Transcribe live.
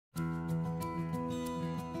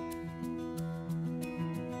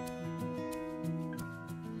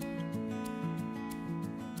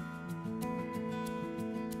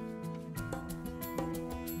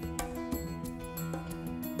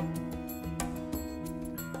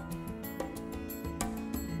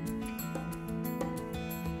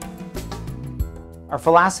Our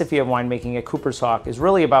philosophy of winemaking at Cooper's Hawk is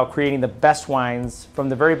really about creating the best wines from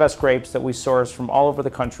the very best grapes that we source from all over the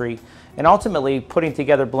country, and ultimately putting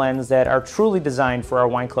together blends that are truly designed for our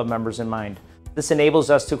wine club members in mind. This enables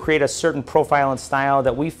us to create a certain profile and style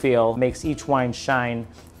that we feel makes each wine shine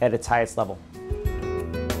at its highest level.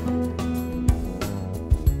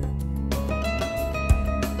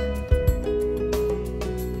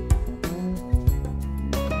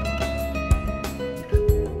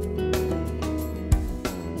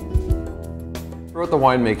 Throughout the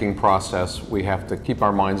winemaking process, we have to keep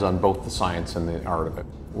our minds on both the science and the art of it.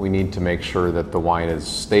 We need to make sure that the wine is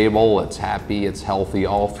stable, it's happy, it's healthy,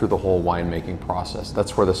 all through the whole winemaking process.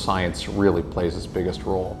 That's where the science really plays its biggest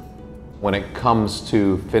role. When it comes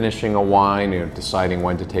to finishing a wine, deciding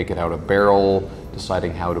when to take it out of barrel,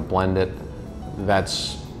 deciding how to blend it,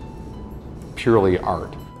 that's purely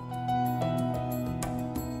art.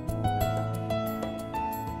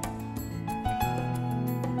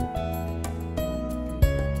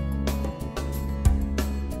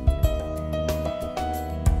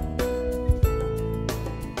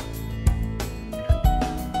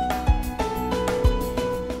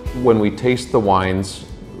 When we taste the wines,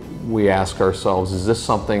 we ask ourselves, is this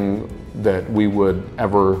something that we would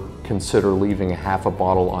ever consider leaving a half a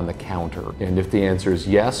bottle on the counter? And if the answer is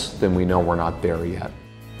yes, then we know we're not there yet.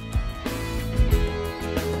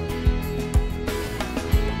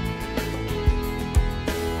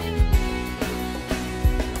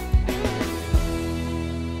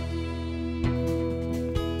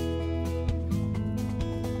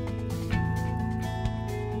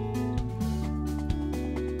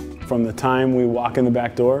 From the time we walk in the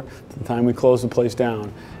back door to the time we close the place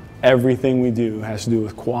down, everything we do has to do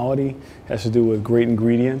with quality, has to do with great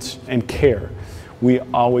ingredients and care. We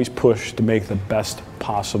always push to make the best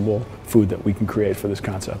possible food that we can create for this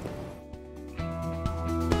concept.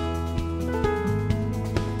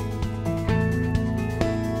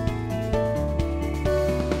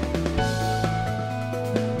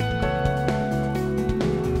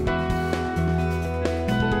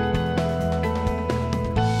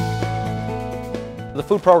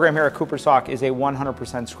 The food program here at Cooper's Hawk is a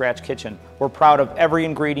 100% scratch kitchen. We're proud of every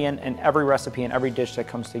ingredient and every recipe and every dish that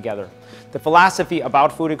comes together. The philosophy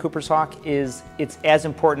about food at Cooper's Hawk is it's as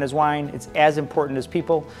important as wine, it's as important as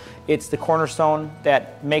people. It's the cornerstone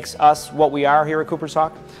that makes us what we are here at Cooper's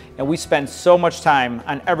Hawk, and we spend so much time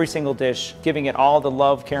on every single dish, giving it all the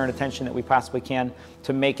love, care, and attention that we possibly can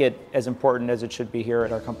to make it as important as it should be here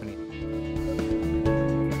at our company.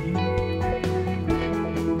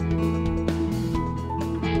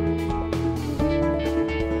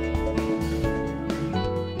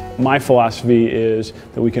 My philosophy is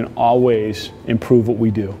that we can always improve what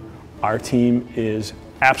we do. Our team is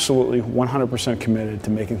absolutely 100% committed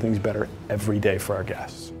to making things better every day for our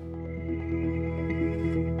guests.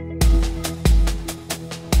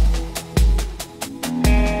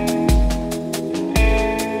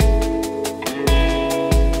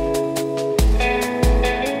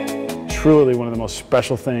 Truly, one of the most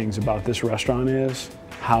special things about this restaurant is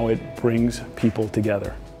how it brings people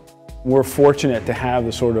together. We're fortunate to have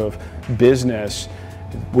the sort of business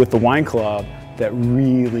with the wine club that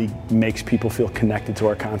really makes people feel connected to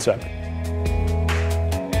our concept.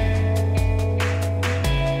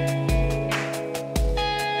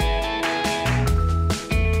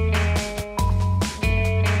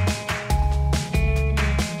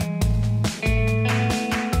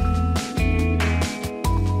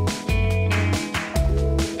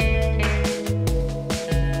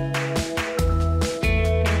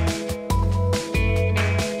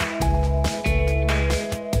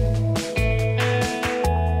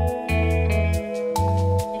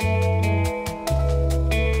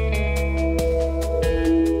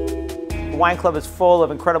 The Wine Club is full of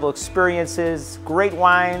incredible experiences, great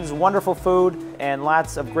wines, wonderful food, and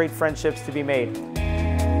lots of great friendships to be made.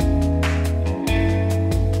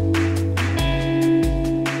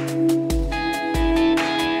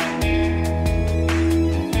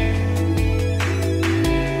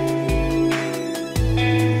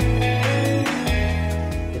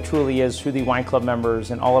 It truly is through the Wine Club members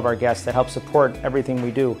and all of our guests that help support everything we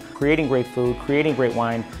do, creating great food, creating great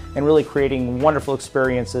wine, and really creating wonderful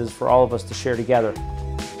experiences for all of us to share together.